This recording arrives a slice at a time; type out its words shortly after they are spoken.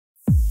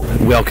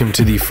Welcome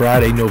to the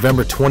Friday,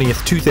 November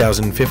 20th,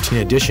 2015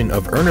 edition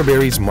of Urner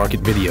Barry's Market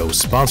Video,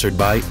 sponsored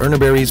by Urner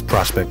Barry's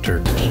Prospector.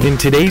 In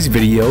today's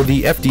video,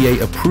 the FDA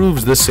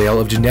approves the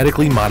sale of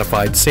genetically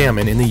modified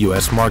salmon in the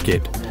U.S.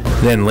 market.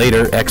 Then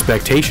later,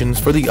 expectations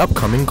for the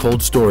upcoming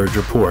cold storage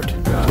report.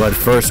 But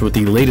first, with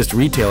the latest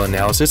retail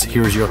analysis,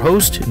 here's your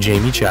host,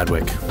 Jamie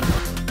Chadwick.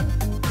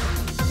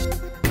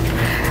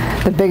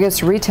 The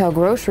biggest retail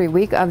grocery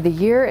week of the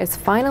year is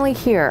finally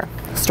here.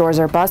 Stores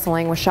are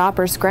bustling with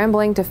shoppers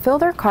scrambling to fill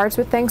their carts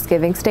with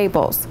Thanksgiving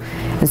staples.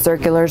 In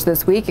circulars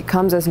this week, it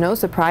comes as no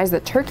surprise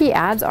that turkey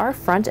ads are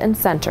front and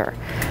center.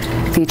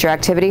 Feature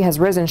activity has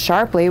risen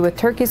sharply, with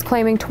turkeys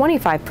claiming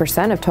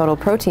 25% of total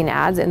protein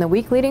ads in the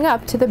week leading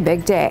up to the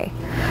big day.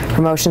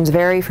 Promotions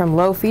vary from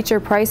low feature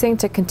pricing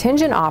to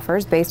contingent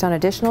offers based on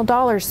additional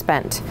dollars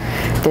spent.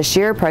 This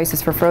year,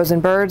 prices for frozen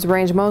birds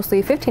range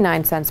mostly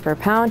 59 cents per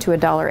pound to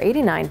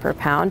 $1.89 per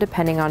pound,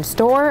 depending on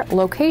store,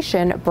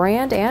 location,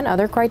 brand, and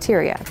other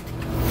criteria.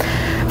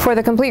 For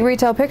the complete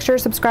retail picture,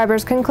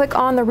 subscribers can click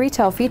on the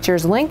retail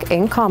features link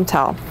in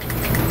ComTel.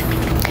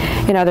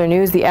 In other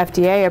news, the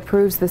FDA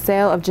approves the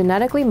sale of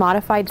genetically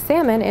modified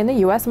salmon in the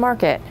U.S.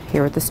 market.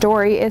 Here with the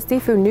story is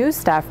Seafood News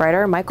staff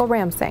writer Michael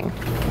Ramsing.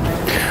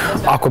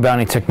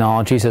 AquaBounty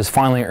Technologies has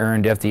finally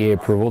earned FDA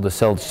approval to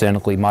sell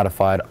genetically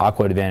modified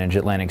Aqua Advantage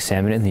Atlantic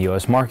salmon in the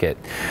U.S. market.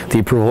 The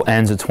approval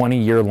ends a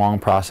 20-year-long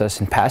process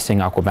in passing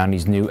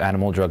AquaBounty's new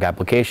animal drug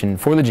application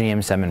for the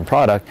GM salmon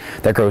product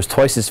that grows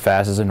twice as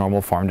fast as a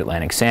normal farmed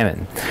Atlantic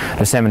salmon.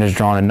 The salmon has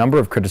drawn a number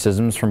of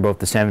criticisms from both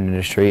the salmon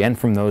industry and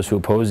from those who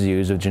oppose the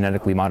use of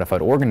genetically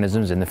modified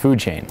organisms in the food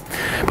chain.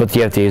 But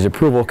the FDA's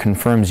approval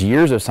confirms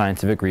years of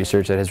scientific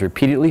research that has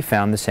repeatedly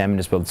found the salmon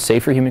is both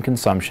safe for human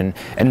consumption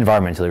and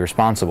environmentally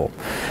responsible.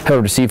 Head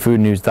over to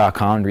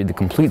seafoodnews.com and read the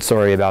complete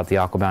story about the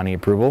AquaBounty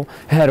approval.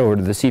 Head over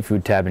to the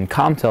Seafood tab in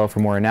ComTel for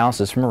more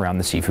analysis from around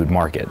the seafood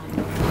market.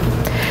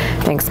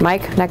 Thanks,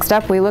 Mike. Next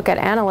up, we look at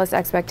analyst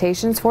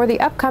expectations for the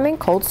upcoming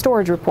cold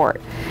storage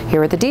report. Here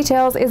with the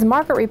details is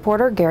market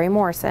reporter Gary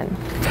Morrison.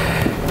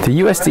 The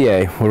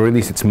USDA will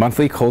release its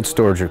monthly cold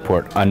storage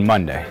report on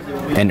Monday.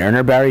 An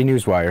Urner Barry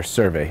Newswire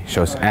survey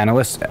shows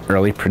analysts'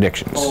 early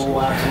predictions.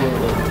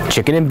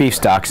 Chicken and beef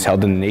stocks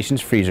held in the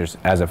nation's freezers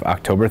as of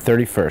October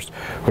 31st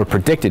were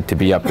predicted to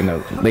be up in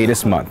the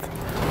latest month,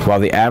 while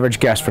the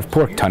average guess for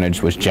pork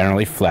tonnage was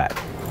generally flat.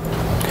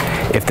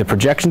 If the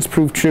projections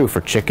prove true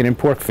for chicken and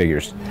pork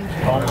figures,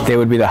 they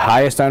would be the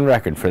highest on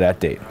record for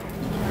that date.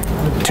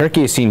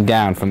 Turkey is seen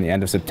down from the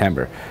end of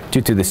September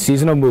due to the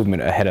seasonal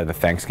movement ahead of the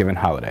Thanksgiving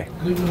holiday.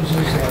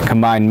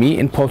 Combined meat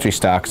and poultry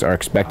stocks are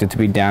expected to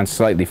be down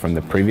slightly from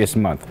the previous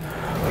month,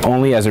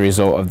 only as a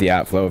result of the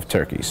outflow of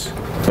turkeys,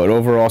 but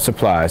overall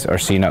supplies are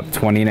seen up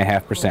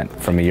 20.5%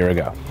 from a year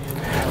ago.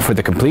 For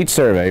the complete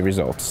survey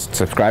results,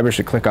 subscribers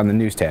should click on the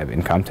News tab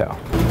in ComTel.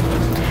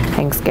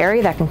 Thanks,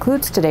 Gary. That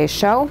concludes today's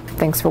show.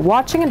 Thanks for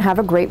watching and have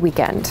a great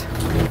weekend.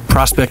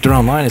 Prospector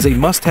Online is a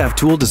must-have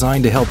tool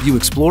designed to help you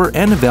explore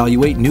and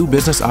evaluate new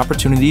business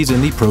opportunities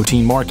in the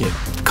protein market.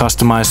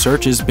 Customized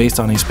searches based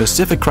on a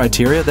specific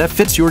criteria that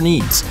fits your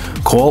needs.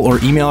 Call or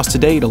email us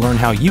today to learn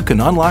how you can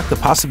unlock the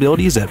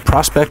possibilities at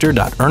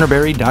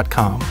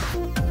prospector.urnerbarry.com.